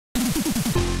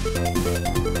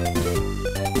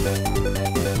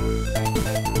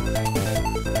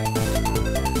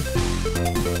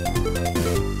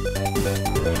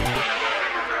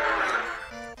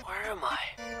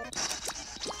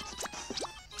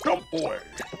Jump away.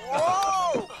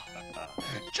 Whoa!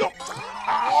 Jump.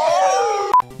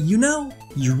 You know,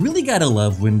 you really gotta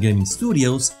love when gaming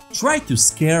studios try to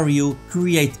scare you,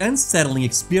 create unsettling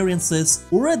experiences,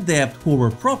 or adapt horror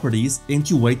properties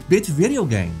into 8-bit video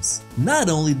games. Not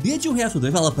only did you have to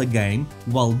develop a game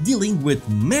while dealing with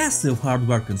massive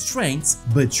hardware constraints,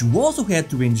 but you also had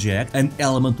to inject an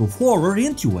element of horror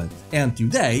into it. And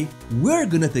today, we're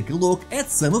gonna take a look at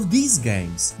some of these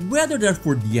games, whether they're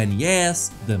for the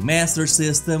NES, the Master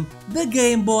System, the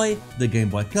Game Boy, the Game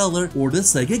Boy Color, or the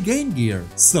Sega Game Gear.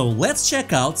 So let's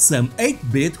check out some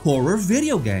 8-bit horror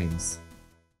video games.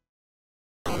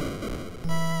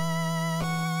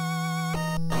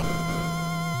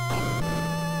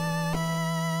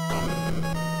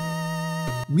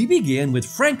 We begin with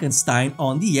Frankenstein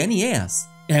on the NES,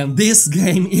 and this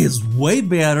game is way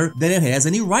better than it has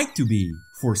any right to be.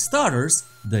 For starters,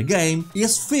 the game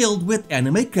is filled with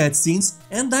anime cutscenes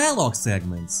and dialogue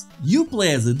segments. You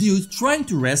play as a dude trying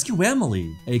to rescue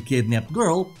Emily, a kidnapped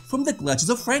girl from the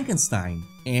clutches of Frankenstein.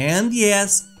 And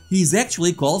yes, he's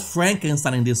actually called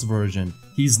Frankenstein in this version.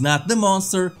 He's not the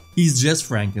monster, he's just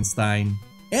Frankenstein.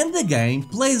 And the game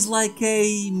plays like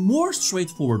a more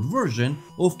straightforward version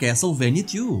of Castlevania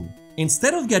 2.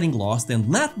 Instead of getting lost and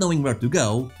not knowing where to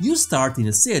go, you start in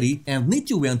a city and need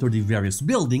to enter the various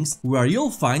buildings where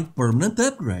you'll find permanent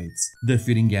upgrades.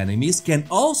 Defeating enemies can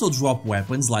also drop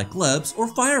weapons like clubs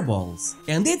or fireballs.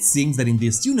 And it seems that in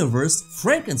this universe,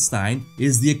 Frankenstein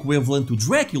is the equivalent to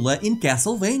Dracula in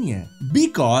Castlevania,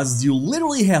 because you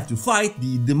literally have to fight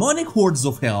the demonic hordes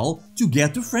of hell to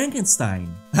get to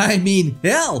Frankenstein. I mean,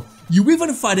 hell! You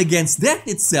even fight against death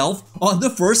itself on the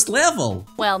first level!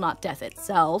 Well, not death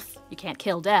itself. You can't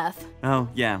kill death. Oh,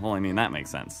 yeah, well, I mean, that makes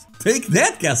sense. Take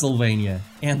that, Castlevania!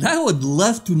 And I would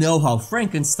love to know how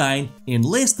Frankenstein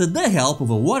enlisted the help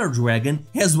of a water dragon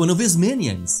as one of his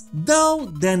minions. Though,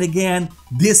 then again,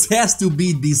 this has to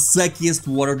be the suckiest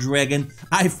water dragon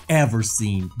I've ever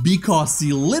seen, because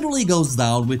he literally goes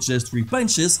down with just 3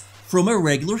 punches from a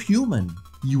regular human.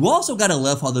 You also gotta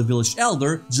love how the village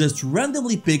elder just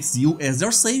randomly picks you as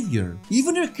their savior.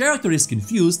 Even your character is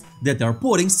confused that they're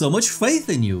putting so much faith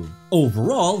in you.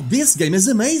 Overall, this game is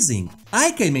amazing.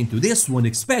 I came into this one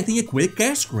expecting a quick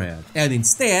cash grab, and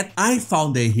instead I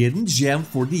found a hidden gem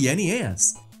for the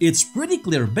NES. It's pretty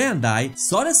clear Bandai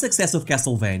saw the success of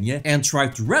Castlevania and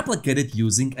tried to replicate it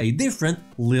using a different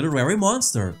literary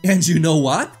monster. And you know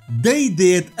what? They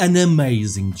did an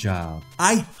amazing job.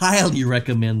 I highly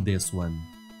recommend this one.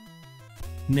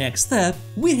 Next up,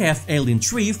 we have Alien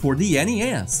 3 for the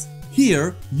NES.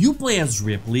 Here, you play as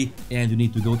Ripley and you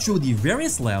need to go through the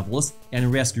various levels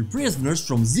and rescue prisoners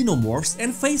from xenomorphs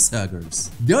and facehuggers.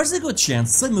 There's a good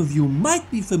chance some of you might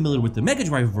be familiar with the Mega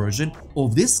Drive version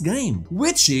of this game,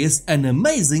 which is an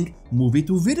amazing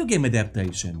movie-to-video game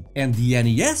adaptation, and the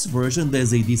NES version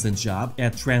does a decent job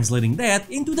at translating that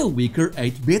into the weaker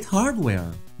 8-bit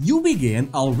hardware. You begin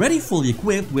already fully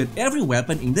equipped with every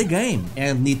weapon in the game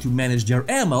and need to manage their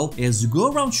ammo as you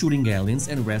go around shooting aliens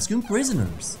and rescuing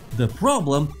prisoners. The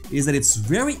problem is that it's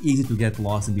very easy to get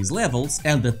lost in these levels,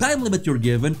 and the time limit you're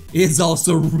given is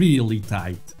also really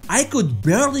tight. I could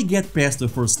barely get past the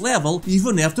first level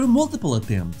even after multiple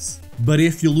attempts. But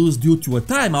if you lose due to a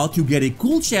timeout, you get a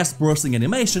cool chest bursting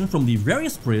animation from the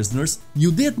various prisoners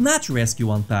you did not rescue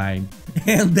on time.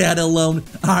 And that alone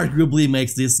arguably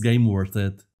makes this game worth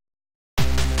it.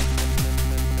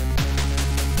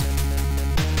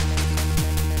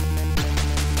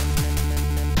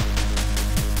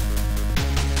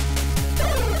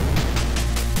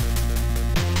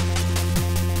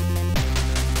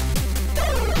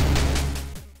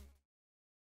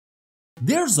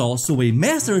 There's also a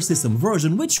Master System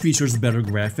version which features better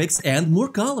graphics and more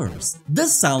colors. The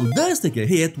sound does take a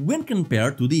hit when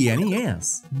compared to the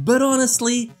NES, but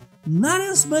honestly, not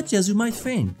as much as you might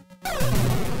think.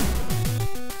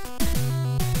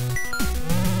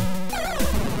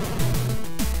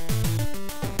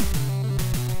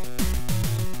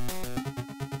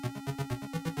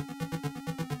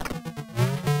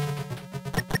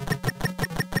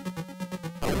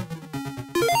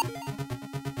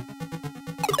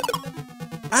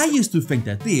 I used to think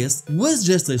that this was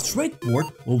just a straight port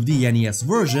of the NES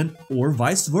version or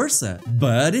vice versa,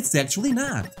 but it's actually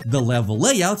not. The level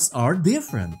layouts are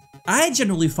different. I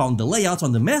generally found the layout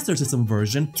on the Master System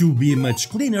version to be much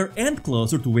cleaner and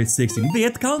closer to its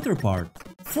 16-bit counterpart.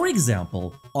 For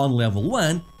example, on level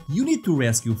 1, you need to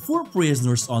rescue 4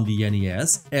 prisoners on the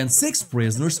NES and 6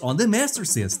 prisoners on the Master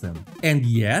System. And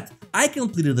yet, I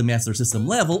completed the Master System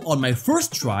level on my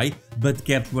first try, but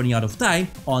kept running out of time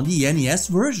on the NES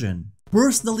version.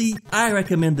 Personally, I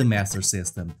recommend the Master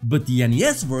System, but the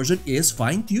NES version is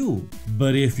fine too.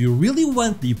 But if you really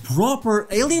want the proper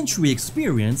Alien Tree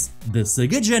experience, the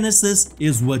Sega Genesis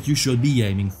is what you should be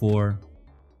aiming for.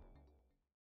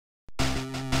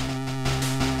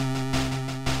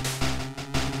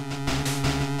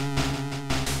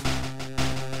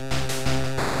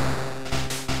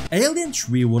 Alien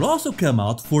 3 would also come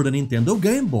out for the Nintendo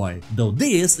Game Boy, though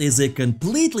this is a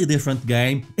completely different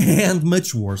game and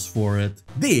much worse for it.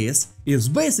 This is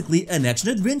basically an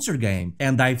action-adventure game,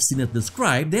 and I've seen it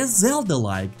described as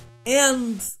Zelda-like.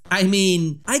 And, I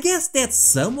mean, I guess that's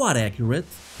somewhat accurate.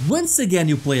 Once again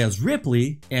you play as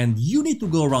Ripley, and you need to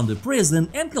go around the prison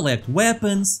and collect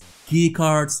weapons,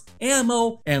 keycards,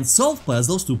 ammo, and solve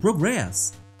puzzles to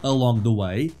progress. Along the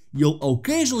way, you'll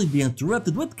occasionally be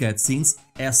interrupted with cutscenes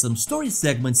as some story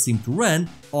segments seem to run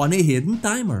on a hidden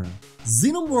timer.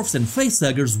 Xenomorphs and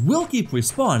facehuggers will keep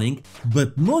respawning,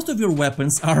 but most of your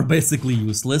weapons are basically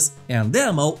useless and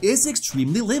ammo is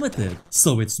extremely limited,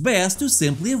 so it's best to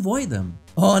simply avoid them.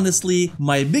 Honestly,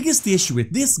 my biggest issue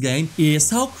with this game is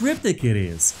how cryptic it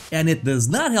is, and it does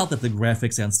not help that the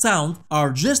graphics and sound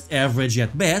are just average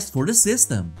at best for the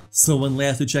system. So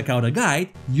unless you check out a guide,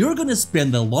 you're gonna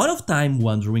spend a lot of time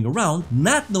wandering around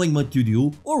not knowing what to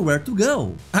do or where to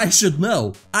go. I should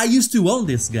know, I used to own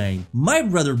this game. My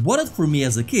brother bought it for me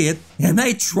as a kid and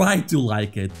I tried to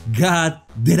like it. God,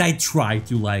 did I try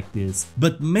to like this.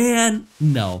 But man,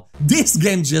 no, this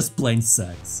game just plain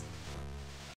sucks.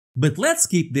 But let's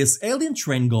keep this Alien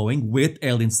train going with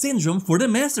Alien Syndrome for the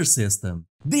Master System.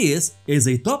 This is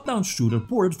a top-down shooter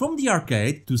ported from the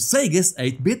arcade to Sega's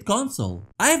 8-bit console.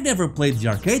 I've never played the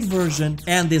arcade version,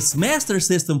 and this Master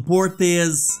System port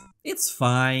it's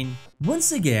fine.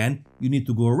 Once again, you need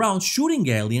to go around shooting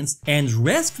aliens and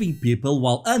rescuing people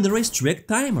while under a strict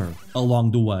timer.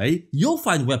 Along the way, you'll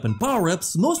find weapon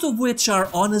power-ups, most of which are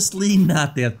honestly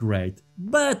not that great.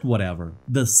 But whatever.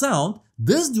 The sound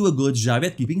does do a good job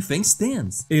at keeping things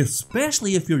tense,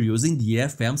 especially if you're using the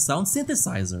FM sound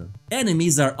synthesizer.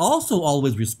 Enemies are also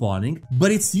always respawning,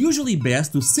 but it's usually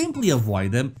best to simply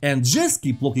avoid them and just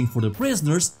keep looking for the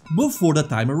prisoners before the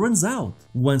timer runs out.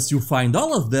 Once you find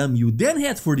all of them, you then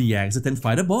head for the exit and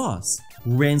fight a boss.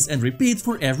 Rinse and repeat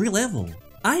for every level.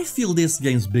 I feel this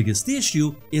game's biggest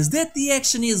issue is that the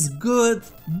action is good,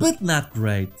 but not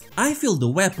great. I feel the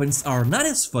weapons are not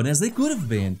as fun as they could have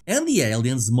been, and the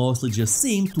aliens mostly just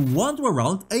seem to wander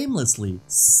around aimlessly,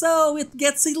 so it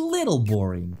gets a little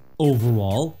boring.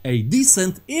 Overall, a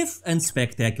decent if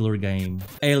unspectacular game.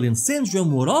 Alien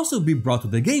Syndrome would also be brought to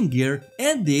the Game Gear,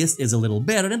 and this is a little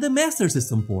better than the Master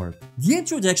System port. The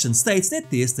introduction states that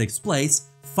this takes place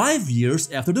 5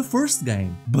 years after the first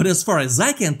game, but as far as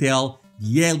I can tell,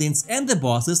 the aliens and the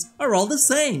bosses are all the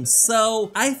same,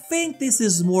 so I think this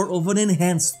is more of an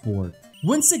enhanced port.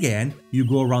 Once again, you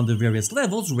go around the various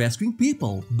levels rescuing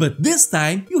people, but this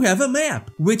time you have a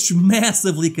map, which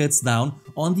massively cuts down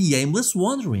on the aimless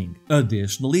wandering.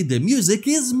 Additionally, the music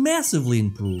is massively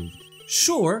improved.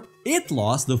 Sure, it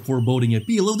lost the foreboding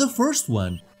appeal of the first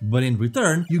one, but in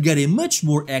return, you get a much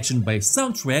more action-based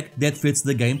soundtrack that fits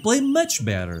the gameplay much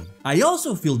better. I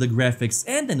also feel the graphics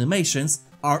and animations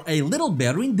are a little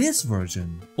better in this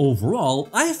version. Overall,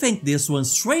 I think this one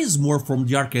strays more from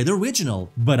the arcade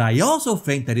original, but I also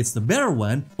think that it's the better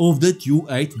one of the two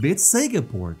 8-bit Sega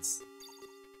ports.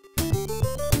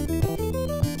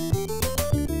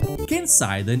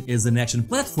 Kenseiden is an action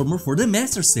platformer for the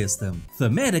Master System.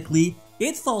 Thematically,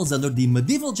 it falls under the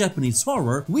medieval Japanese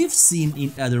horror we've seen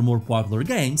in other more popular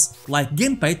games like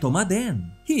Genpei Tomaden.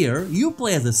 Here, you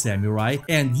play as a samurai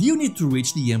and you need to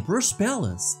reach the Emperor's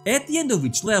Palace. At the end of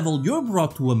each level, you're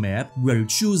brought to a map where you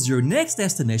choose your next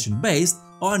destination based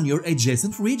on your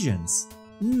adjacent regions.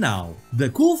 Now, the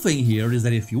cool thing here is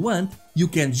that if you want, you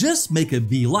can just make a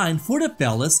beeline for the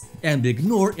palace and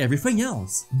ignore everything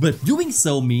else. But doing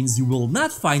so means you will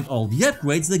not find all the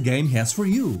upgrades the game has for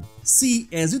you. See,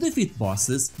 as you defeat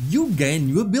bosses, you gain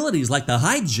new abilities like the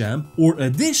high jump or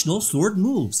additional sword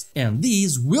moves, and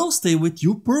these will stay with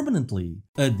you permanently.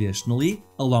 Additionally,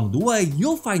 along the way,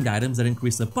 you'll find items that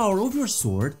increase the power of your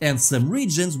sword, and some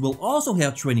regions will also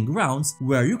have training grounds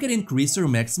where you can increase your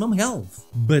maximum health.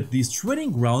 But these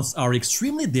training grounds are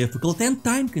extremely difficult and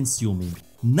time-consuming.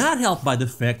 Not helped by the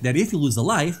fact that if you lose a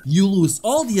life, you lose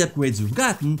all the upgrades you've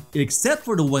gotten except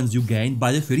for the ones you gained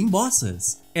by defeating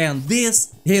bosses. And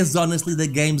this is honestly the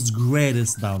game's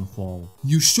greatest downfall.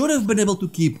 You should have been able to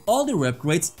keep all your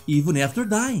upgrades even after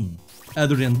dying.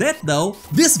 Other than that though,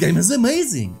 this game is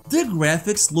amazing! The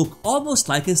graphics look almost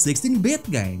like a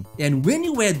 16-bit game, and when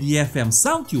you add the FM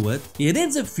sound to it, it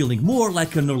ends up feeling more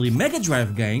like an early Mega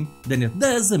Drive game than it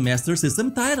does a Master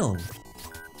System title.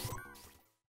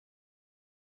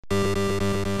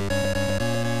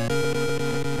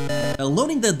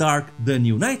 Alone in the Dark: The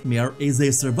New Nightmare is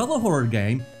a survival horror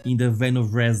game in the vein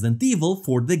of Resident Evil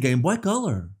for the Game Boy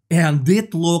Color. And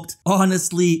it looked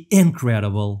honestly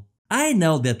incredible. I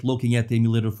know that looking at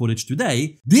emulator footage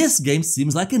today, this game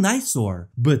seems like an eyesore,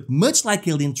 but much like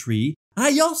Alien 3,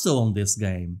 I also own this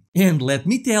game. And let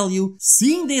me tell you,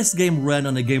 seeing this game run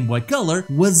on a Game Boy Color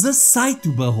was a sight to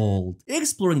behold.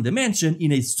 Exploring the mansion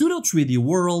in a pseudo 3D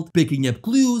world, picking up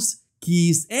clues,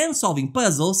 keys and solving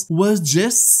puzzles was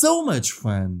just so much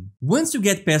fun. Once you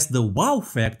get past the wow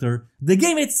factor, the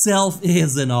game itself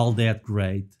isn't all that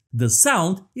great. The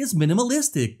sound is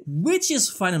minimalistic, which is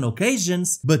fine on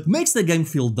occasions, but makes the game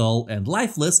feel dull and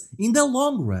lifeless in the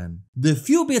long run. The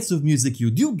few bits of music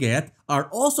you do get are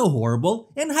also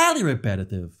horrible and highly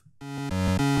repetitive.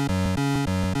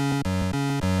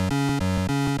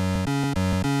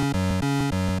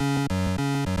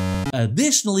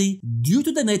 Additionally, due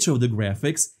to the nature of the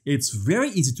graphics, it's very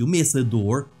easy to miss a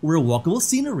door or a walkable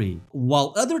scenery,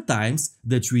 while other times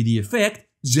the 3D effect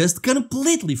just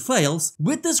completely fails,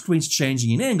 with the screens changing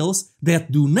in angles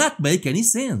that do not make any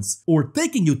sense, or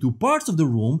taking you to parts of the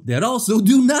room that also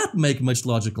do not make much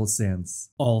logical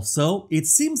sense. Also, it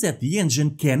seems that the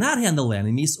engine cannot handle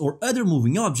enemies or other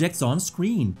moving objects on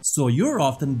screen, so you're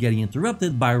often getting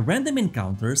interrupted by random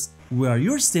encounters where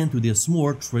you're sent to this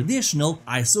more traditional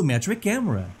isometric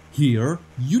camera. Here,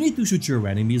 you need to shoot your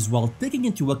enemies while taking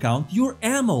into account your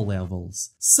ammo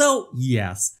levels. So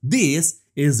yes, this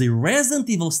is a Resident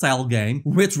Evil style game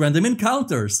with random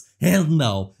encounters, and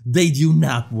no, they do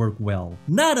not work well.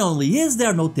 Not only is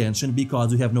there no tension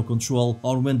because you have no control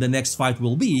on when the next fight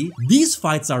will be, these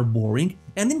fights are boring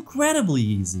and incredibly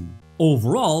easy.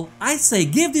 Overall, I say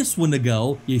give this one a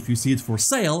go if you see it for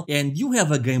sale and you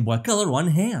have a Game Boy Color on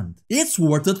hand. It's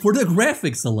worth it for the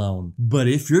graphics alone, but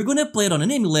if you're gonna play it on an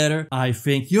emulator, I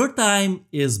think your time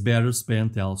is better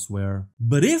spent elsewhere.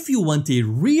 But if you want a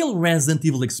real Resident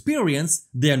Evil experience,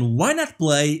 then why not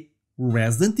play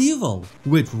Resident Evil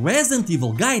with Resident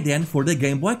Evil Gaiden for the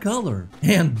Game Boy Color.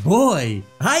 And boy,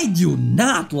 I do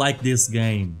not like this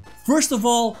game. First of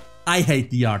all, I hate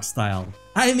the art style.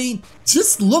 I mean,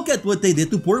 just look at what they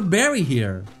did to poor Barry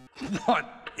here.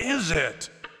 What is it?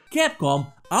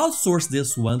 Capcom outsourced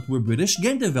this one to a British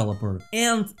game developer,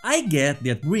 and I get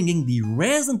that bringing the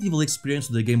Resident Evil experience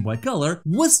to the Game Boy Color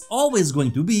was always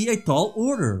going to be a tall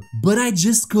order, but I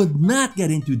just could not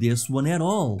get into this one at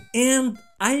all, and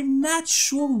I'm not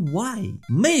sure why.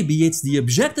 Maybe it's the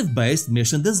objective-based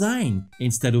mission design,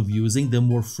 instead of using the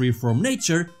more freeform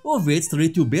nature of its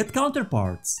 32-bit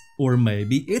counterparts. Or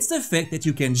maybe it's the fact that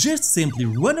you can just simply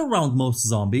run around most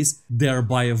zombies,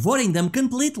 thereby avoiding them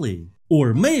completely.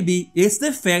 Or maybe it's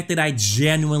the fact that I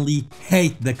genuinely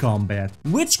hate the combat,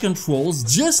 which controls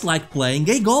just like playing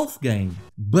a golf game.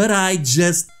 But I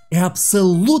just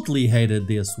absolutely hated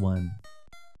this one.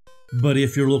 But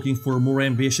if you're looking for more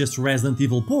ambitious Resident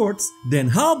Evil ports, then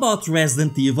how about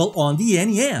Resident Evil on the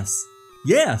NES?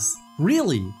 Yes,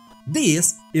 really.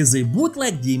 This is a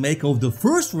bootleg remake of the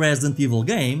first Resident Evil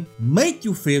game, made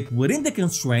to fit within the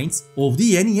constraints of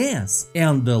the NES,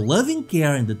 and the loving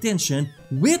care and attention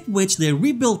with which they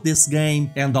rebuilt this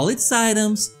game and all its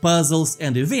items, puzzles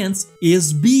and events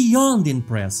is beyond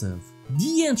impressive.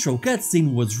 The intro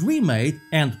cutscene was remade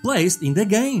and placed in the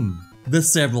game. The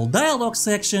several dialogue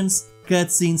sections,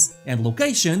 cutscenes and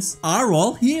locations are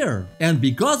all here, and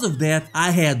because of that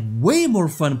I had way more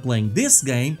fun playing this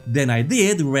game than I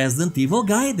did Resident Evil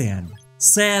Gaiden.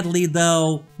 Sadly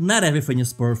though, not everything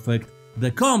is perfect.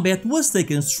 The combat was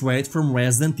taken straight from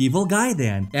Resident Evil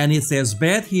Gaiden, and it's as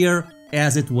bad here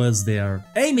as it was there.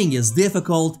 Aiming is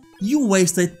difficult, you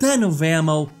waste a ton of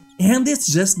ammo, and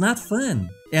it's just not fun.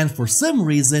 And for some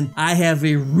reason, I have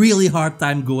a really hard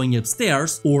time going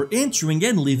upstairs or entering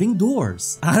and leaving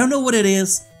doors. I don't know what it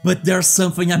is, but there's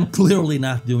something I'm clearly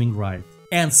not doing right.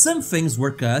 And some things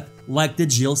were cut, like the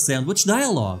Jill sandwich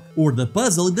dialogue, or the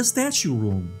puzzle in the statue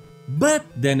room. But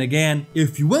then again,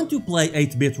 if you want to play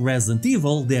 8-bit Resident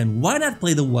Evil, then why not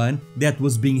play the one that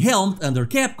was being helmed under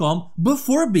Capcom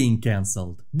before being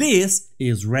cancelled? This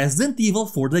is Resident Evil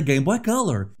for the Game Boy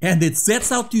Color, and it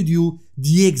sets out to do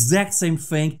the exact same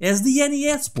thing as the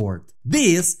NES port.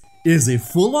 This is a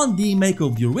full-on remake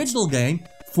of the original game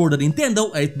for the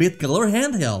Nintendo 8-bit color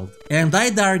handheld, and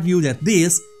I'd argue that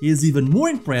this is even more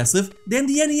impressive than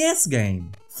the NES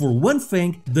game. For one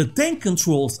thing, the tank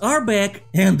controls are back,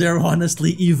 and they're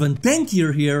honestly even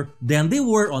tankier here than they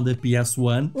were on the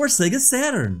PS1 or Sega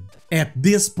Saturn. At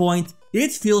this point,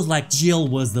 it feels like Jill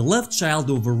was the love child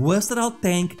of a rusted out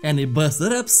tank and a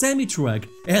busted up semi-truck,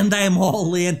 and I'm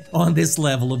all in on this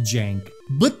level of jank.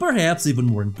 But perhaps even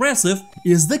more impressive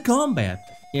is the combat,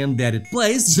 in that it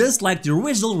plays just like the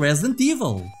original Resident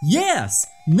Evil. Yes!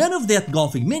 None of that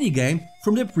golfing minigame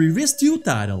from the previous two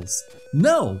titles.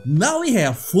 No, now we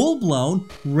have full-blown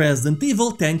Resident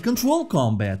Evil tank control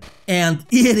combat, and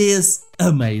it is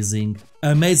amazing.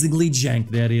 Amazingly jank,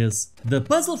 that is. The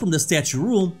puzzle from the statue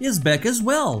room is back as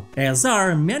well, as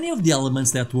are many of the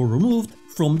elements that were removed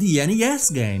from the NES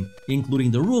game,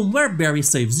 including the room where Barry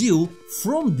saves you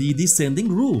from the descending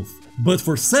roof. But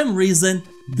for some reason,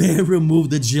 they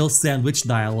removed the Jill sandwich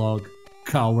dialogue.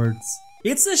 Cowards.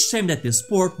 It's a shame that this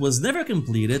port was never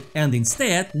completed and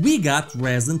instead we got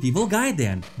Resident Evil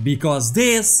Gaiden, because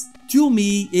this, to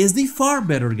me, is the far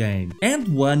better game,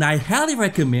 and one I highly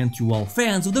recommend to all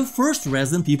fans of the first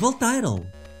Resident Evil title.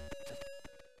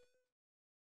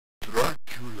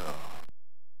 Dracula.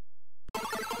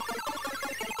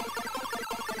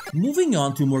 Moving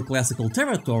on to more classical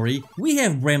territory, we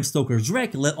have Bram Stoker's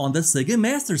Dracula on the Sega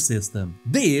Master System.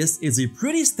 This is a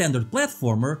pretty standard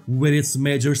platformer, with its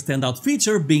major standout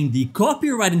feature being the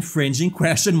copyright-infringing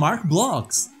question mark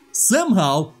blocks.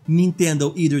 Somehow,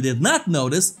 Nintendo either did not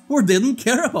notice or didn't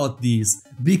care about these,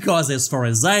 because as far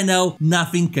as I know,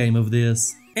 nothing came of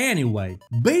this. Anyway,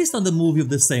 based on the movie of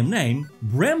the same name,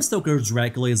 Bram Stoker's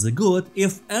Dracula is a good,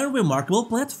 if unremarkable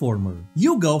platformer.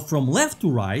 You go from left to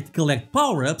right, collect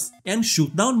power-ups, and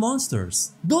shoot down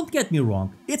monsters. Don't get me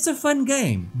wrong, it's a fun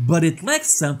game, but it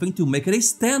lacks something to make it a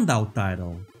standout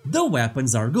title. The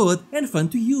weapons are good and fun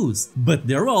to use, but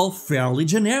they're all fairly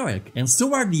generic, and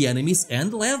so are the enemies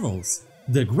and levels.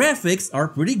 The graphics are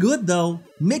pretty good though,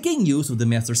 making use of the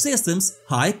Master System's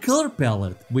high color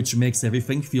palette, which makes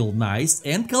everything feel nice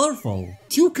and colorful.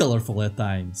 Too colorful at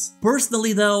times.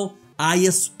 Personally though, I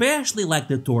especially like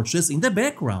the torches in the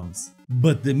backgrounds.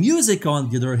 But the music on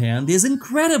the other hand is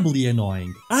incredibly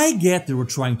annoying. I get they were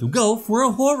trying to go for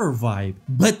a horror vibe,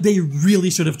 but they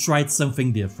really should have tried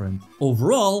something different.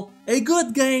 Overall, a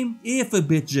good game, if a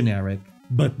bit generic.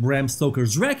 But Bram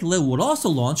Stoker's Dracula would also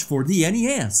launch for the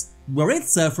NES, where it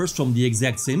suffers from the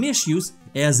exact same issues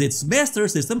as its Master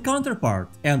System counterpart,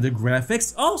 and the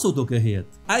graphics also took a hit.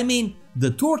 I mean,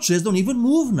 the torches don't even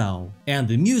move now, and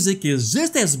the music is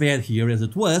just as bad here as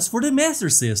it was for the Master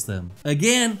System.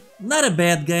 Again, not a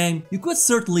bad game, you could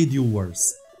certainly do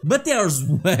worse. But there's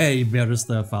way better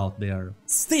stuff out there.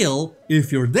 Still,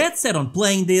 if you're that set on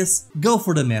playing this, go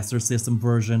for the Master System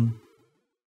version.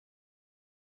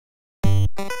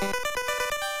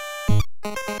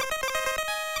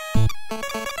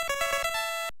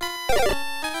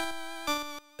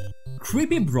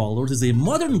 Creepy Brawlers is a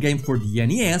modern game for the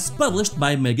NES published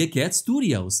by Mega Cat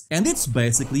Studios, and it's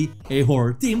basically a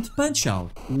horror-themed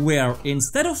Punch-Out, where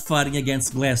instead of fighting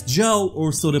against Glass Joe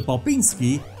or Soda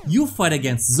Popinski, you fight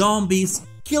against zombies,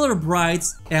 killer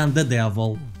brides, and the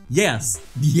devil. Yes,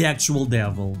 the actual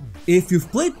devil. If you've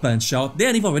played Punch-Out,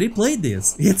 then you've already played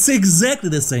this. It's exactly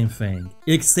the same thing,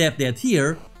 except that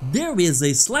here, there is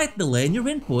a slight delay in your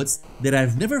inputs that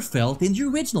I've never felt in the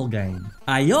original game.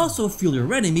 I also feel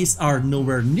your enemies are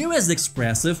nowhere near as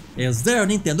expressive as their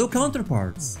Nintendo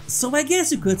counterparts. So I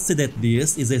guess you could say that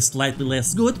this is a slightly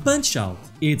less good Punch-Out.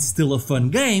 It's still a fun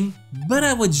game, but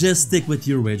I would just stick with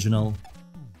the original.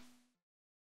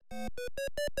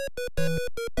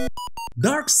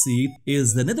 Darkseid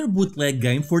is another bootleg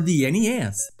game for the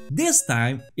NES. This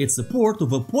time, it's a port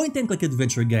of a point-and-click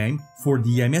adventure game for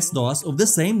the MS-DOS of the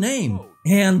same name.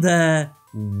 And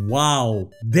wow,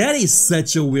 that is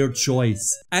such a weird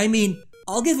choice. I mean,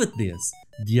 I'll give it this.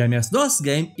 The MS-DOS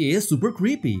game is super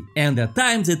creepy, and at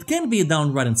times it can be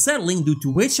downright unsettling due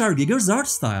to H.R. Giger's art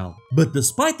style. But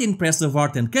despite the impressive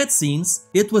art and cutscenes,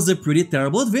 it was a pretty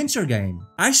terrible adventure game.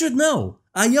 I should know,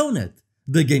 I own it.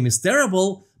 The game is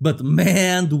terrible, but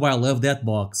man do I love that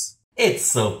box. It's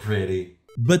so pretty.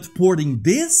 But porting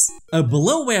this, a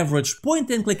below-average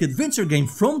point-and-click adventure game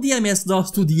from the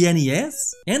MS-DOS to the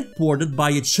NES, and ported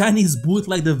by a Chinese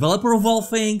bootleg developer of all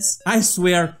things, I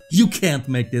swear, you can't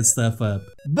make this stuff up.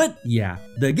 But yeah,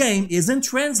 the game isn't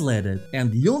translated,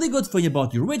 and the only good thing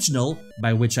about the original,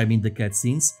 by which I mean the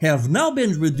cutscenes, have now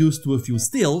been reduced to a few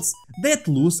stills that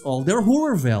lose all their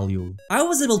horror value. I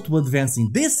was able to advance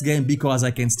in this game because I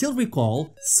can still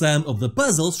recall some of the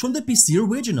puzzles from the PC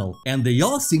original, and they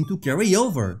all seem to carry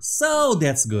over, so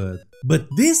that's good. But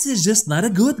this is just not a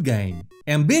good game.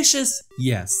 Ambitious?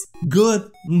 Yes.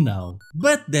 Good? No.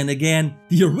 But then again,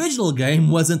 the original game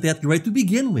wasn't that great to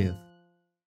begin with.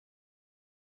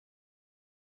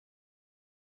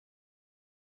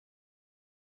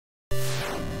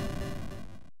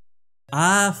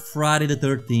 Ah, Friday the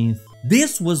 13th.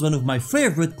 This was one of my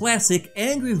favorite classic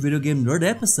Angry Video Game Nerd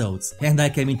episodes, and I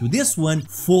came into this one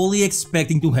fully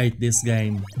expecting to hate this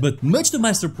game. But much to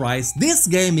my surprise, this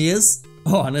game is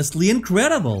honestly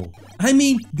incredible. I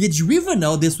mean, did you even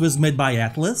know this was made by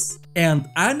Atlas? And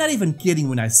I'm not even kidding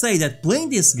when I say that playing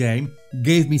this game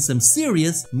gave me some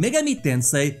serious Megami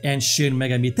Tensei and Shin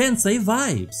Megami Tensei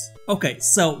vibes. Okay,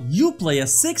 so you play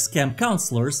as 6 camp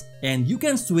counselors and you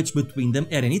can switch between them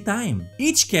at any time.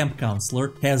 Each camp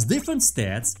counselor has different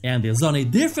stats and is on a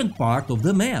different part of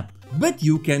the map. But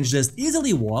you can just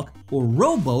easily walk or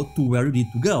rowboat to where you need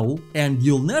to go, and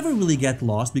you'll never really get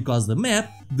lost because the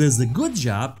map does a good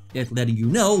job at letting you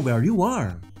know where you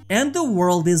are. And the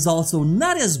world is also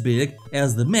not as big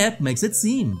as the map makes it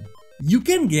seem. You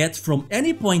can get from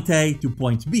any point A to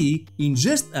point B in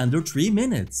just under 3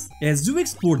 minutes. As you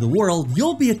explore the world,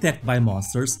 you'll be attacked by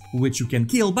monsters, which you can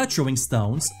kill by throwing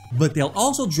stones, but they'll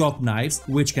also drop knives,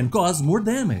 which can cause more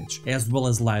damage, as well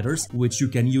as lighters, which you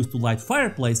can use to light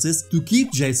fireplaces to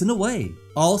keep Jason away.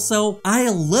 Also, I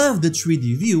love the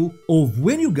 3D view of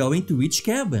when you go into each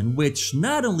cabin, which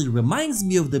not only reminds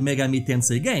me of the Megami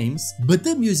Tensei games, but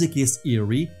the music is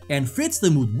eerie and fits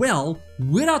the mood well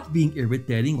without being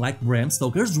irritating like Bram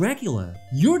Stoker's Dracula.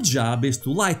 Your job is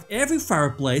to light every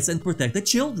fireplace and protect the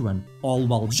children, all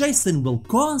while Jason will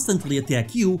constantly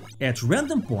attack you at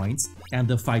random points and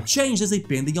the fight changes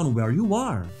depending on where you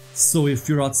are. So if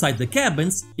you're outside the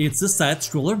cabins, it's a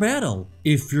side-scroller battle.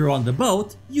 If you're on the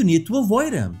boat, you need to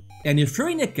avoid him. And if you're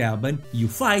in a cabin, you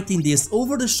fight in this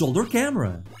over-the-shoulder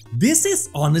camera. This is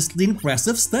honestly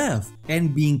impressive stuff,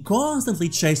 and being constantly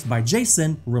chased by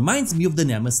Jason reminds me of the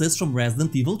nemesis from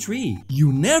Resident Evil 3.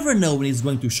 You never know when he's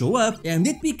going to show up, and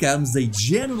it becomes a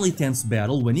genuinely tense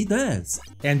battle when he does.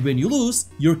 And when you lose,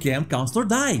 your camp counselor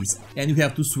dies, and you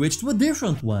have to switch to a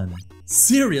different one.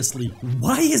 Seriously,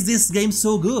 why is this game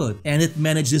so good? And it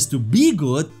manages to be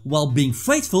good while being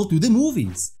faithful to the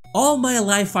movies. All my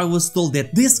life I was told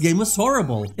that this game was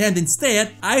horrible, and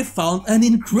instead I found an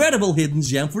incredible hidden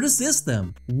gem for the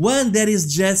system. One that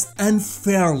is just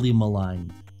unfairly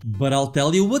maligned. But I'll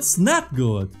tell you what's not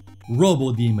good.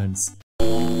 RoboDemons.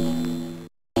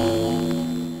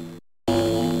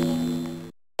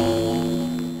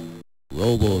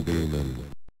 RoboDemons.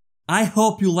 I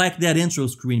hope you like that intro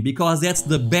screen because that's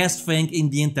the best thing in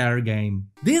the entire game.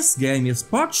 This game is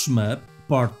part shmup,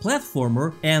 part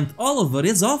platformer, and all of it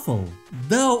is awful.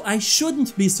 Though I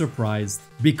shouldn't be surprised,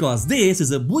 because this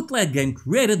is a bootleg game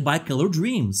created by Color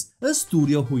Dreams, a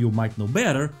studio who you might know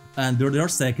better under their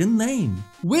second name,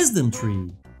 Wisdom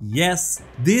Tree. Yes,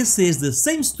 this is the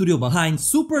same studio behind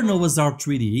Supernova's Arc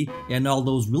 3D and all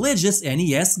those religious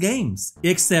NES games.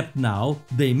 Except now,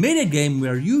 they made a game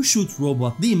where you shoot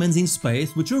robot demons in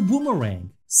space with your boomerang.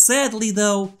 Sadly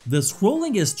though, the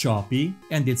scrolling is choppy,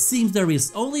 and it seems there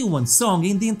is only one song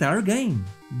in the entire game.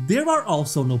 There are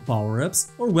also no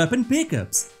power-ups or weapon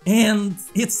pickups, and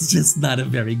it's just not a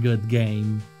very good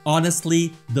game.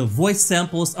 Honestly, the voice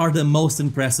samples are the most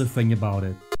impressive thing about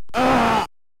it.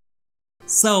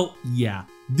 So yeah,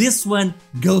 this one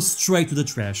goes straight to the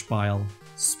trash pile.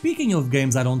 Speaking of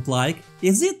games I don't like,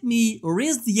 is it me or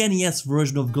is the NES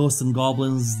version of Ghosts and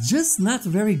Goblins just not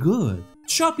very good?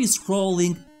 Choppy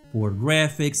scrolling, poor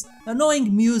graphics,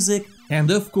 annoying music,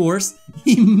 and of course,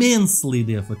 immensely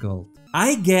difficult.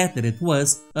 I get that it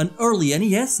was an early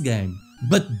NES game,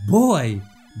 but boy,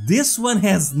 this one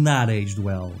has not aged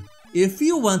well. If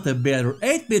you want a better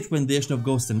 8-bit rendition of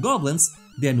Ghosts and Goblins,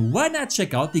 then why not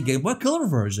check out the Gameboy Color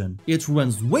version? It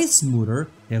runs way smoother,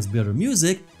 has better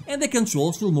music, and the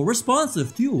controls feel more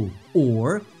responsive too.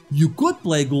 Or you could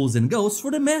play Ghouls and Ghosts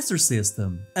for the Master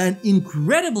System, an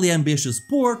incredibly ambitious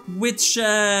port which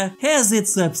has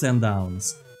its ups and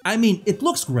downs. I mean, it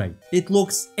looks great. It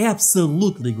looks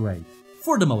absolutely great,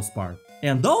 for the most part.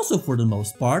 And also for the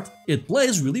most part, it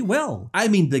plays really well. I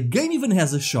mean, the game even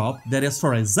has a shop that, as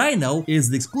far as I know,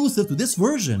 is exclusive to this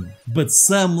version. But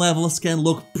some levels can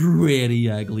look pretty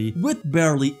ugly, with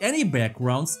barely any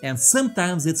backgrounds, and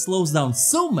sometimes it slows down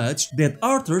so much that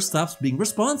Arthur stops being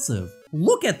responsive.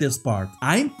 Look at this part.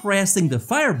 I'm pressing the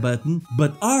fire button,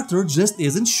 but Arthur just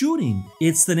isn't shooting.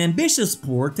 It's an ambitious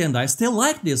port and I still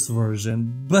like this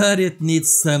version, but it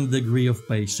needs some degree of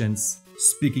patience.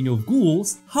 Speaking of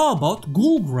ghouls, how about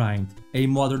Ghoul Grind? A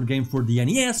modern game for the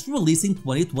NES released in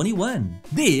 2021.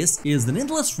 This is an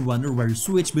endless runner where you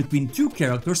switch between two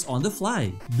characters on the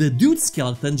fly. The dude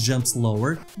skeleton jumps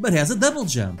lower, but has a double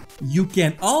jump. You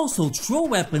can also throw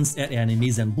weapons at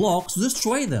enemies and blocks to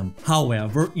destroy them.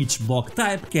 However, each block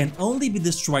type can only be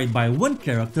destroyed by one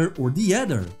character or the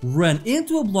other. Run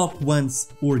into a block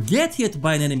once or get hit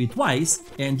by an enemy twice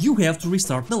and you have to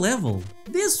restart the level.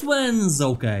 This one's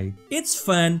okay. It's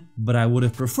fun, but I would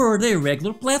have preferred a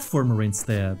regular platformer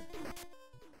instead.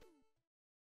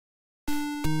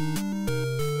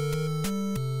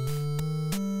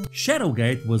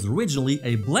 Shadowgate was originally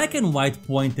a black and white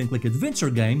point-and-click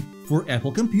adventure game for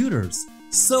Apple computers.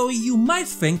 So you might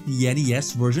think the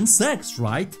NES version sucks,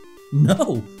 right?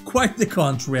 No, quite the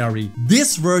contrary.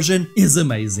 This version is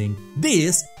amazing.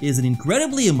 This is an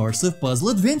incredibly immersive puzzle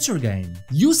adventure game.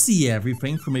 You see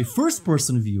everything from a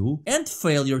first-person view, and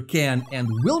failure can and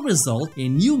will result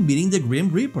in you meeting the Grim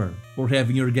Reaper, or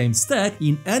having your game stuck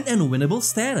in an unwinnable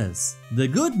status. The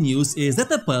good news is that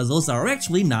the puzzles are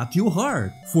actually not too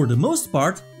hard. For the most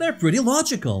part, they're pretty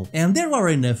logical, and there are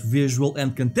enough visual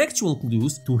and contextual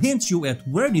clues to hint you at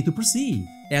where you need to proceed.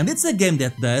 And it's a game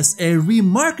that does a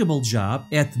remarkable job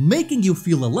at making you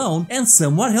feel alone and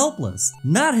somewhat helpless,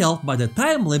 not helped by the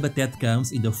time limit that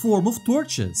comes in the form of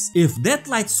torches. If that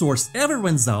light source ever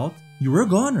runs out, you're a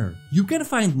goner. You can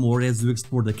find more as you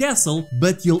explore the castle,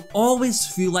 but you'll always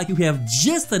feel like you have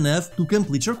just enough to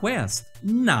complete your quest.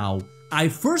 Now, I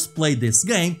first played this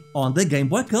game on the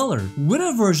Gameboy Color, with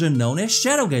a version known as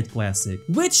Shadowgate Classic,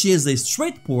 which is a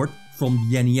straight port from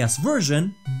the NES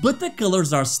version, but the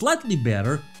colors are slightly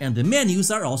better and the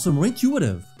menus are also more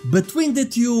intuitive. Between the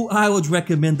two, I would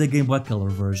recommend the Game Boy Color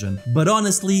version, but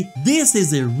honestly, this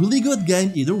is a really good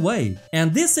game either way.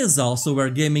 And this is also where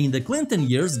gaming in the Clinton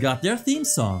years got their theme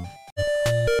song.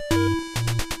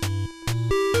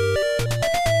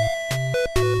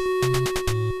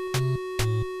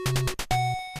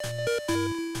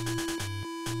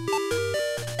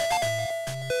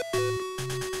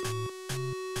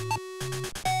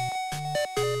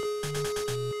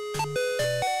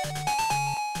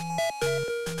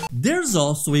 There's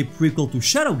also a prequel to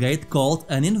Shadowgate called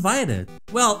Uninvited.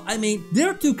 Well, I mean,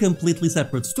 they're two completely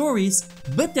separate stories,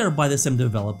 but they're by the same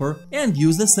developer and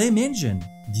use the same engine.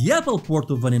 The Apple port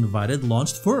of Uninvited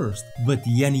launched first, but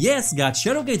the NES got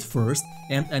Shadowgate first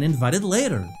and Uninvited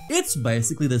later. It's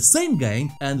basically the same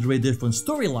game under a different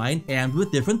storyline and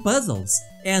with different puzzles.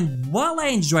 And while I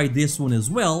enjoyed this one as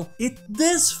well, it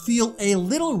does feel a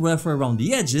little rougher around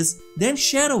the edges than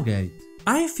Shadowgate.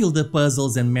 I feel the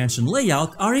puzzles and mansion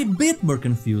layout are a bit more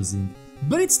confusing,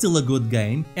 but it's still a good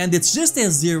game and it's just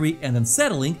as eerie and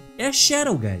unsettling as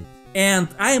Shadowgate. And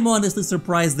I am honestly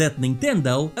surprised that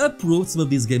Nintendo approved some of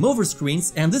these game over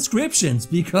screens and descriptions,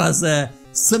 because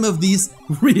some of these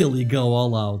really go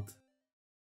all out.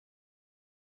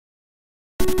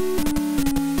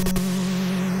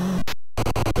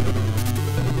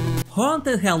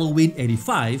 Haunted Halloween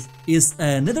 85 is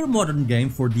another modern game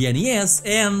for the NES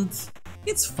and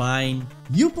it's fine.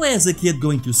 You play as a kid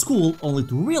going to school only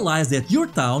to realize that your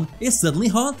town is suddenly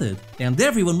haunted and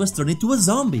everyone was turned into a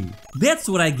zombie. That's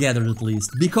what I gathered at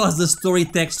least, because the story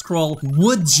text scroll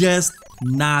would just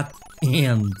not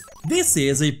end. This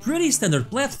is a pretty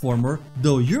standard platformer,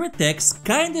 though your attacks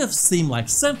kind of seem like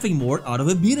something more out of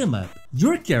a beat-em up.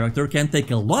 Your character can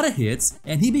take a lot of hits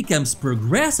and he becomes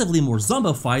progressively more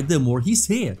zombified the more he's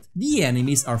hit. The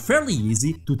enemies are fairly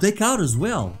easy to take out as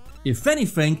well. If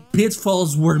anything,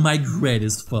 pitfalls were my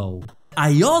greatest foe.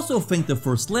 I also think the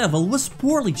first level was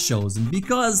poorly chosen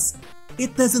because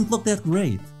it doesn't look that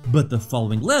great, but the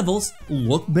following levels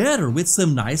look better with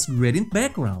some nice gradient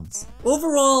backgrounds.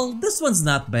 Overall, this one's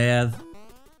not bad.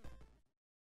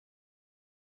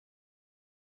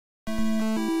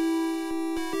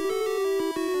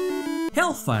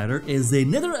 Hellfighter is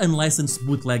another unlicensed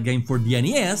bootleg game for the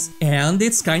NES, and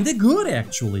it's kinda good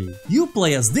actually. You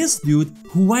play as this dude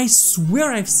who I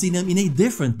swear I've seen him in a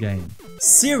different game.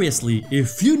 Seriously,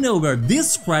 if you know where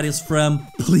this sprite is from,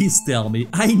 please tell me.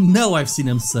 I know I've seen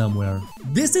him somewhere.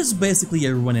 This is basically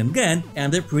a run and gun,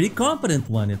 and a pretty competent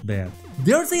one at that.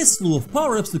 There's a slew of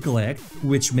power-ups to collect,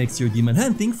 which makes your demon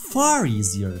hunting far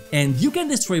easier, and you can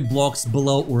destroy blocks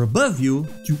below or above you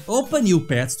to open new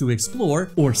paths to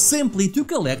explore or simply to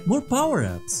collect more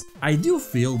power-ups. I do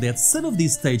feel that some of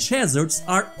these stage hazards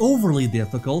are overly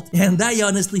difficult, and I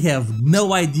honestly have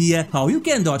no idea how you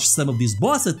can dodge some of these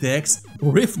boss attacks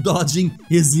or if dodging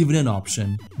is even an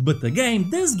option. But the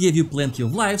game does give you plenty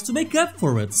of lives to make up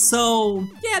for it, so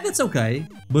yeah, that's okay.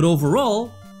 But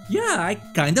overall, yeah, I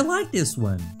kinda like this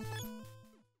one.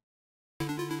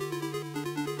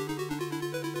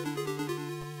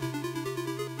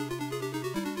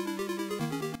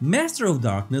 Master of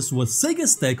Darkness was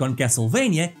Sega's take on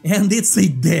Castlevania, and it's a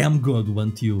damn good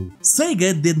one too.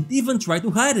 Sega didn't even try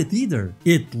to hide it either.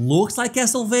 It looks like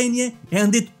Castlevania,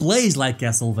 and it plays like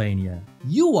Castlevania.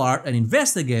 You are an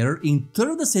investigator in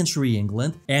 3rd century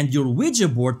England, and your Ouija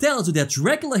board tells you that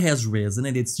Dracula has risen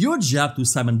and it's your job to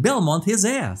summon Belmont his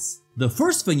ass. The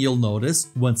first thing you'll notice,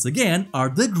 once again, are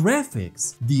the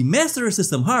graphics. The Master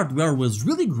System hardware was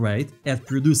really great at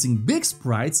producing big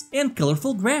sprites and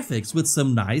colorful graphics with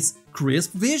some nice,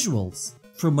 crisp visuals.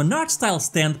 From an art style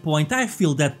standpoint, I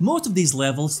feel that most of these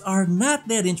levels are not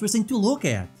that interesting to look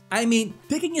at. I mean,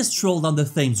 taking a stroll down the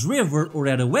Thames River or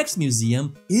at a wax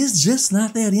museum is just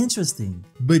not that interesting.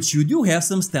 But you do have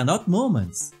some standout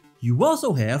moments. You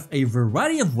also have a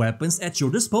variety of weapons at your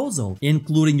disposal,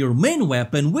 including your main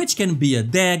weapon, which can be a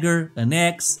dagger, an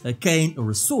axe, a cane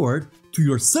or a sword, to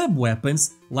your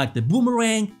sub-weapons like the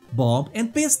boomerang, bomb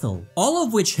and pistol, all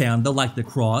of which handle like the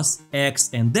cross, axe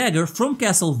and dagger from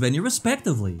Castlevania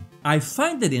respectively. I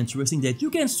find it interesting that you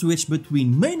can switch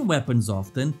between main weapons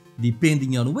often,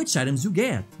 depending on which items you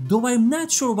get, though I'm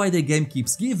not sure why the game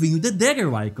keeps giving you the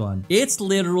dagger icon. It's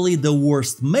literally the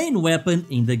worst main weapon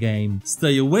in the game.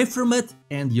 Stay away from it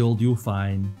and you'll do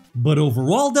fine. But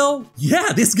overall though,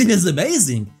 yeah, this game is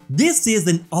amazing! This is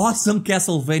an awesome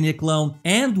Castlevania clone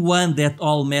and one that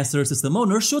all Master System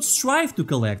owners should strive to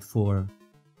collect for.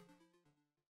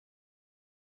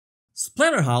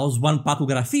 Splatterhouse One Paku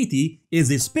Graffiti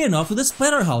is a spin-off to the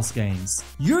Splatterhouse games.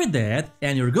 You're dead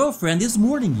and your girlfriend is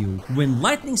mourning you when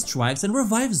lightning strikes and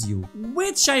revives you,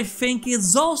 which I think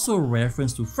is also a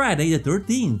reference to Friday the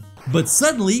 13th. But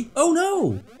suddenly, oh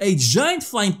no! A giant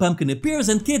flying pumpkin appears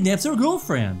and kidnaps your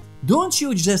girlfriend. Don't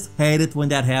you just hate it when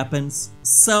that happens?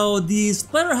 So these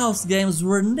Splatterhouse games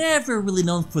were never really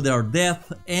known for their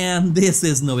depth, and this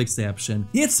is no exception.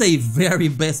 It's a very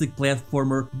basic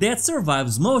platformer that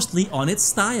survives mostly on its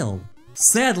style.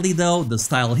 Sadly though, the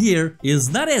style here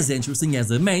is not as interesting as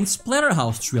the main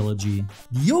Splatterhouse trilogy.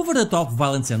 The over-the-top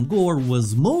violence and gore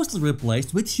was mostly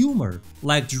replaced with humor,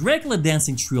 like Dracula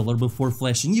dancing Thriller before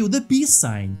flashing you the peace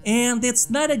sign, and it's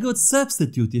not a good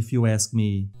substitute if you ask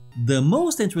me. The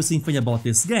most interesting thing about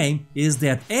this game is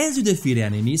that as you defeat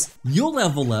enemies, you'll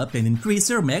level up and increase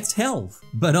your max health.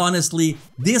 But honestly,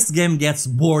 this game gets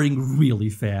boring really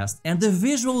fast, and the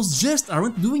visuals just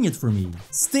aren't doing it for me.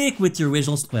 Stick with the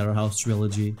original Splatterhouse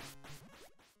trilogy.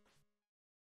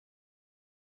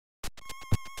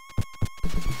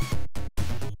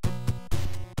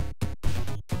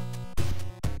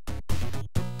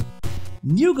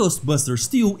 New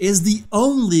Ghostbusters 2 is the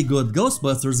only good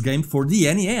Ghostbusters game for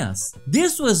the NES.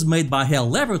 This was made by HAL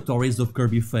Laboratories of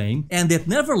Kirby fame and it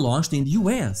never launched in the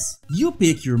US. You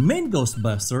pick your main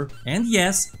Ghostbuster, and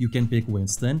yes, you can pick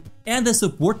Winston, and a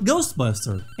support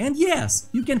Ghostbuster, and yes,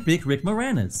 you can pick Rick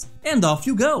Moranis, and off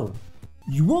you go.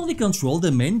 You only control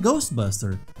the main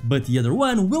Ghostbuster, but the other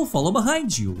one will follow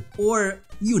behind you, or,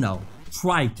 you know,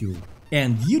 try to.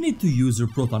 And you need to use your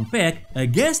proton pack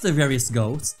against the various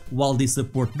ghosts while the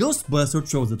support Ghostbuster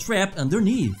throws a trap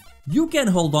underneath. You can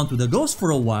hold on to the ghost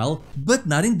for a while, but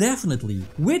not indefinitely,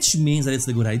 which means that it's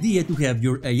a good idea to have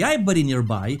your AI buddy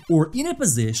nearby or in a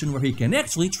position where he can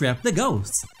actually trap the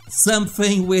ghosts,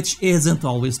 something which isn't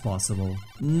always possible.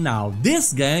 Now,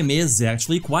 this game is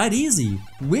actually quite easy,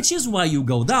 which is why you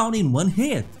go down in one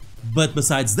hit. But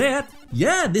besides that,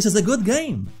 yeah, this is a good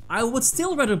game. I would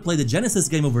still rather play the Genesis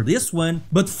game over this one,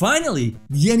 but finally,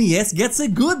 the NES gets a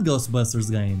good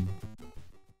Ghostbusters game.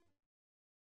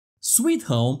 Sweet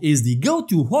Home is the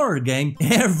go-to horror game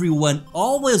everyone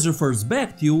always refers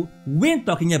back to when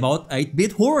talking about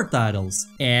 8-bit horror titles.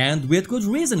 And with good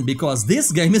reason, because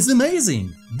this game is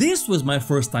amazing! This was my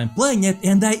first time playing it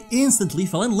and I instantly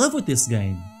fell in love with this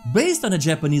game. Based on a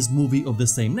Japanese movie of the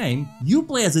same name, you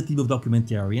play as a team of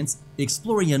documentarians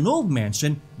exploring an old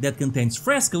mansion that contains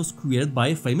frescoes created by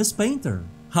a famous painter.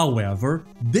 However,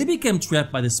 they become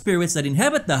trapped by the spirits that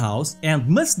inhabit the house and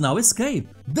must now escape.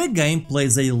 The game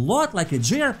plays a lot like a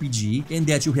JRPG in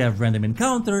that you have random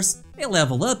encounters a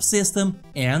level up system,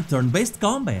 and turn-based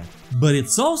combat. But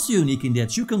it's also unique in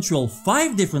that you control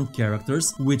 5 different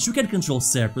characters, which you can control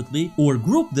separately or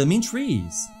group them in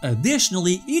trees.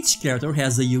 Additionally, each character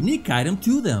has a unique item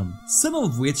to them, some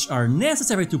of which are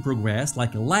necessary to progress,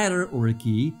 like a ladder or a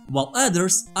key, while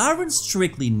others aren't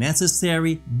strictly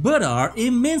necessary but are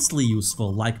immensely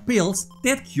useful, like pills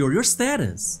that cure your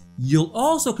status. You'll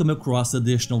also come across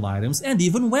additional items and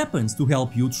even weapons to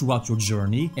help you throughout your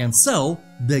journey, and so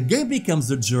the game becomes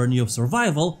a journey of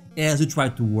survival as you try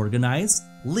to organize,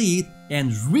 lead,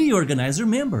 and reorganize your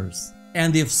members.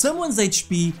 And if someone's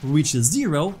HP reaches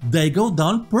 0, they go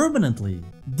down permanently.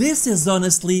 This is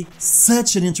honestly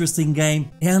such an interesting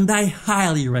game, and I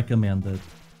highly recommend it.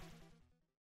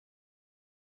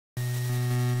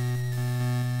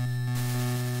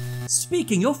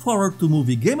 Speaking of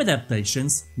horror-to-movie game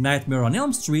adaptations, Nightmare on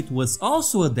Elm Street was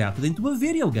also adapted into a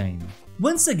video game.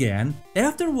 Once again,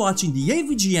 after watching the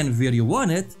AVGN video on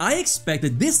it, I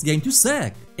expected this game to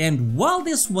suck. And while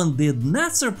this one did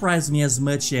not surprise me as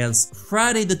much as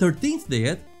Friday the 13th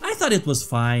did, I thought it was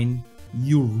fine.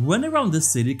 You run around the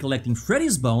city collecting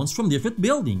Freddy's bones from different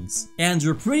buildings, and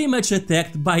you're pretty much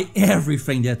attacked by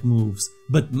everything that moves.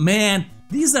 But man,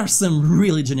 these are some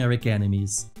really generic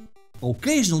enemies.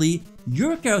 Occasionally,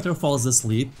 your character falls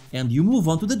asleep and you move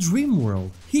on to the dream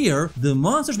world. Here, the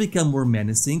monsters become more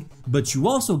menacing, but you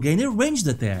also gain a ranged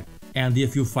attack. And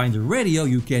if you find a radio,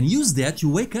 you can use that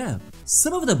to wake up.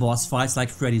 Some of the boss fights, like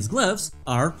Freddy's gloves,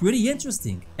 are pretty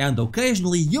interesting, and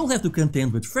occasionally you'll have to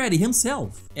contend with Freddy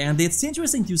himself. And it's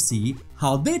interesting to see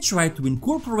how they try to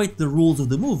incorporate the rules of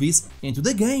the movies into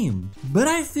the game. But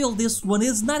I feel this one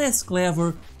is not as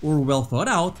clever or well thought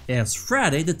out as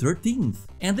Friday the 13th.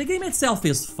 And the game itself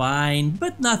is fine,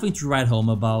 but nothing to write home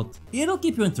about. It'll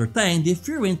keep you entertained if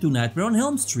you're into Nightmare on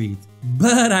Elm Street,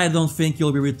 but I don't think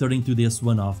you'll be returning to this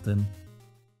one often.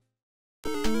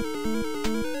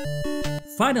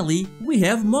 Finally, we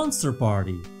have Monster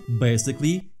Party.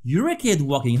 Basically, you're a kid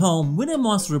walking home when a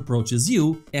monster approaches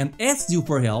you and asks you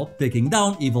for help taking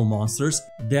down evil monsters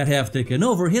that have taken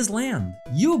over his land.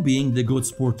 You, being the good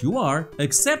sport you are,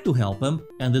 accept to help him,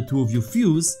 and the two of you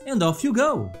fuse and off you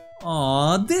go.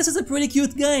 Aww, this is a pretty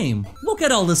cute game. Look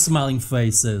at all the smiling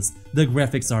faces. The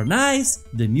graphics are nice,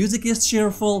 the music is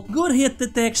cheerful, good hit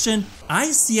detection. I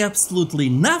see absolutely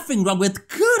nothing wrong with...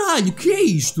 Caralho, que é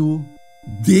isto?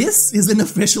 This is an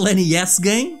official NES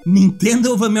game?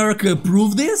 Nintendo of America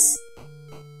approved this?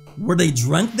 Were they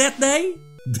drunk that day?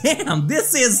 Damn,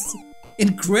 this is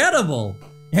incredible!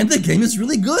 And the game is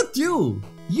really good too!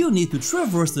 You need to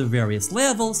traverse the various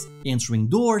levels, entering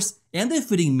doors, and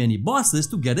defeating many bosses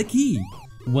to get a key.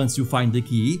 Once you find the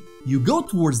key, you go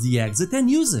towards the exit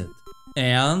and use it.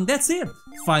 And that's it!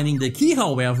 Finding the key,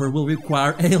 however, will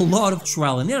require a lot of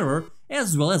trial and error,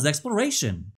 as well as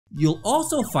exploration. You'll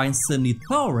also find some neat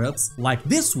power-ups, like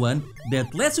this one,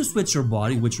 that lets you switch your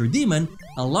body with your demon,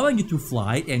 allowing you to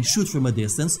fly and shoot from a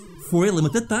distance for a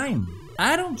limited time.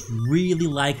 I don't really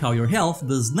like how your health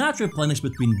does not replenish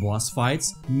between boss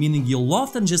fights, meaning you'll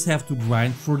often just have to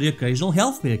grind for the occasional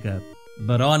health pickup.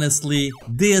 But honestly,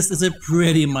 this is a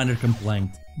pretty minor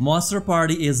complaint. Monster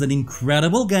Party is an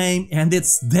incredible game and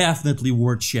it's definitely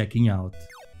worth checking out.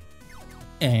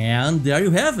 And there you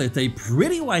have it, a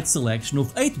pretty wide selection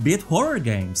of 8-bit horror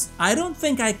games. I don't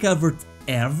think I covered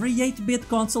every 8-bit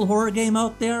console horror game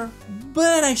out there,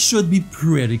 but I should be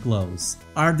pretty close.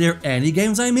 Are there any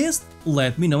games I missed?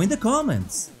 Let me know in the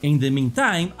comments. In the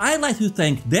meantime, I'd like to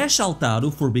thank Dash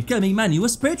Altaro for becoming my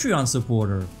newest Patreon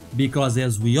supporter. Because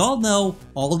as we all know,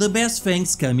 all the best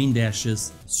things come in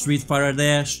dashes. Street Fighter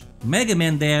Dash, Mega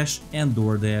Man Dash, and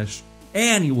DoorDash.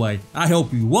 Anyway, I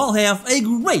hope you all have a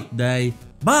great day.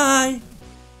 Bye!